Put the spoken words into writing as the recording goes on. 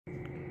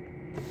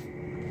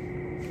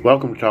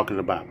Welcome to Talking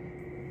to Bob.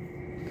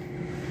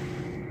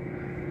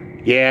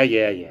 Yeah. I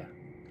hear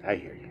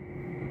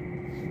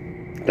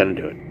you. Gonna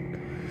do it.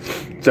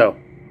 So,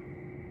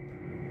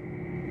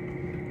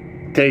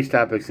 today's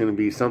topic is going to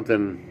be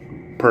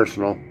something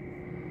personal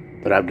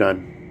that I've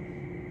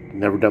done,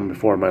 never done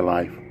before in my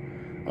life.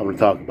 I'm going to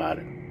talk about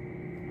it.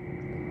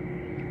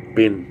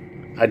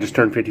 I just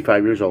turned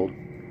 55 years old.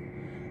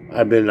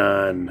 I've been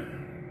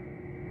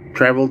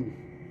traveled,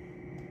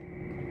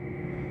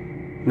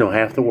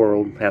 half the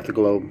world, half the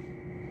globe,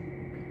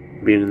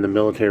 being in the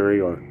military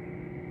or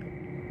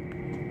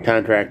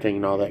contracting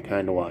and all that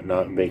kind of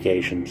whatnot,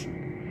 vacations.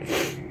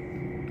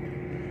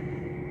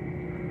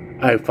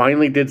 I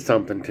finally did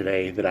something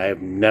today that I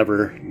have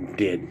never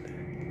did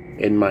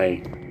in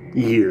my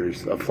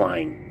years of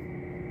flying.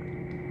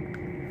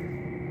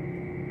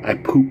 I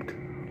pooped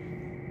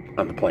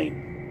on the plane.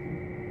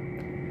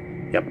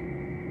 Yep.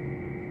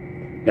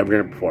 Never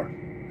done it before.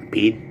 I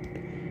peed.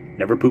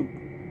 Never pooped.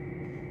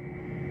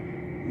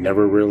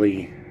 Never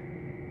really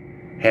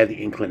had the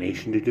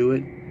inclination to do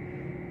it.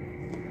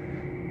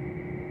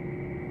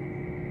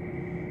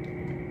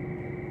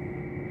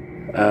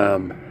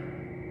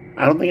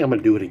 I don't think I'm going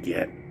to do it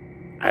again.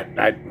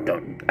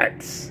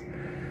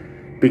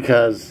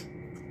 Because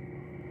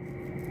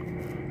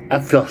I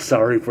feel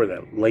sorry for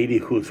that lady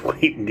who was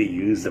waiting to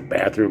use the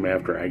bathroom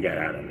after I got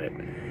out of it.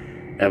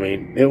 I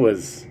mean, it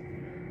was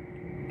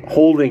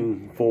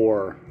holding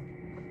for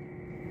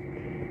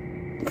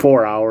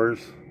 4 hours,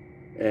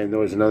 and there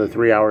was another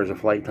 3 hours of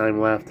flight time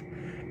left,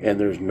 and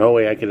there's no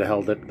way I could have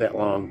held it that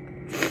long.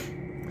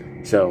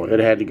 So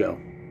it had to go.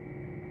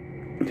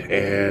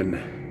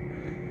 And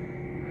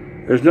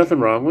there's nothing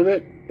wrong with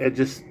it. It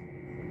just,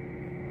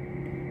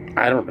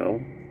 I don't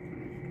know.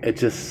 It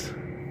just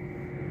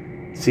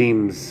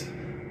seems,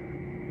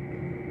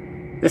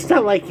 it's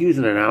not like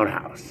using an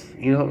outhouse.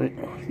 You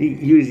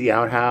use the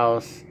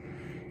outhouse,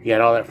 you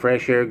got all that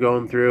fresh air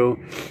going through,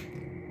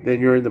 then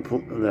you're in the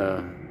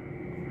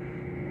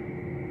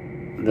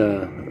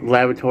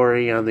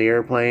lavatory on the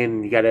airplane,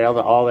 and you got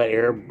all that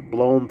air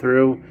blowing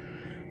through.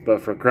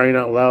 But for crying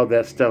out loud,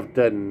 that stuff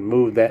doesn't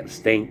move that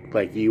stink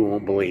like you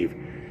won't believe.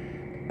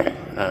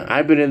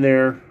 I've been in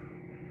there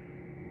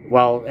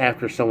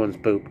after someone's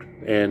pooped,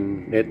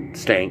 and it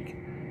stank.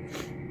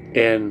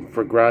 And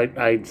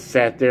I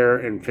sat there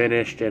and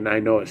finished, and I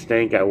know it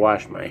stank. I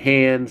washed my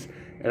hands,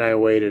 and I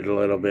waited a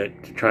little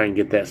bit to try and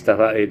get that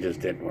stuff out. It just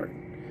didn't work.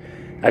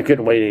 I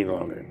couldn't wait any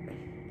longer.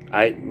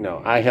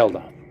 I held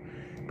off,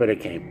 but it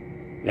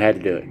came. I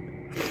had to do it.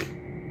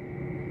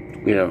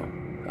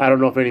 I don't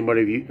know if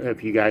anybody of you,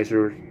 if you guys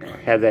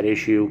have that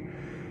issue.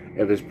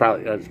 It's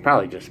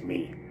probably just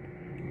me,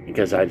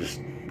 because I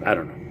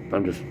don't know.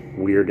 I'm just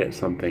weird at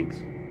some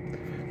things.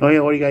 Oh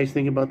yeah, what do you guys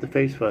think about the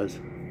face fuzz?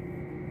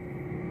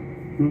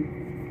 A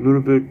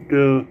little bit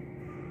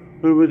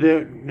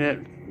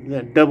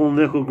that double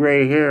nickel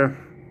gray hair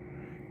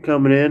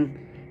coming in.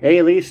 Hey,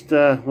 at least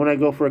when I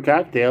go for a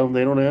cocktail,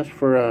 they don't ask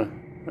for a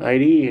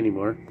ID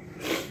anymore.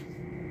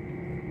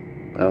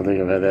 I don't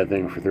think I've had that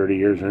thing for 30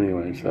 years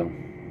anyway, so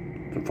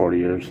for 40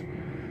 years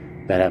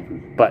that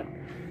happened. But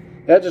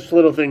that's just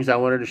little things I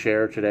wanted to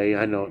share today.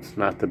 I know it's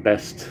not the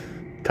best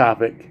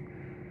topic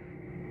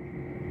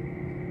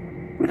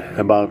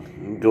about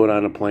going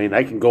on a plane.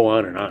 I can go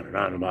on and on and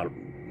on about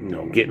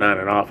getting on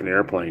and off an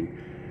airplane.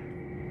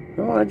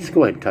 Well, I'll just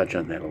go ahead and touch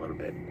on that a little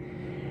bit.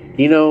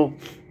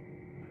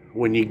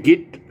 When you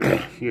get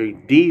your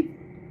deep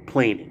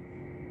planing,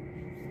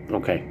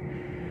 okay,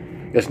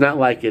 it's not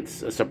like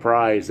it's a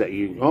surprise that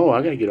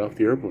I gotta get off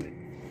the airplane.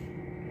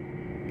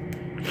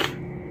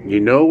 You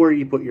know where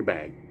you put your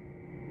bag.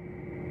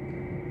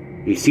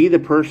 You see the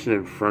person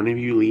in front of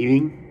you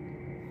leaving.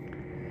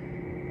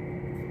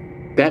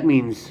 That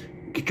means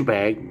get your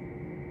bag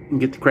and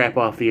get the crap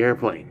off the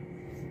airplane.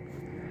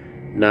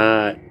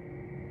 Not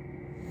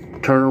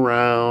turn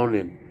around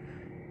and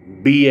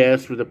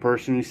BS with the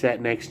person you sat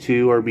next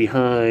to or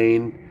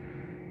behind.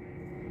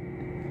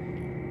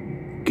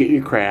 Get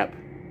your crap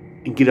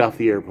and get off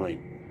the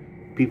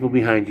airplane. People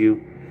behind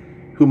you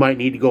who might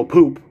need to go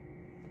poop.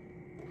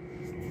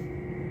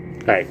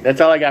 Alright,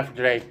 that's all I got for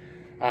today.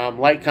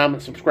 Like,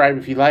 comment, subscribe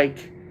if you like.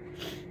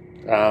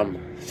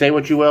 Say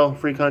what you will,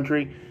 free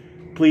country.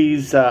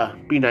 Please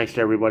be nice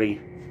to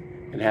everybody.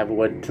 And have a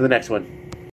one to the next one.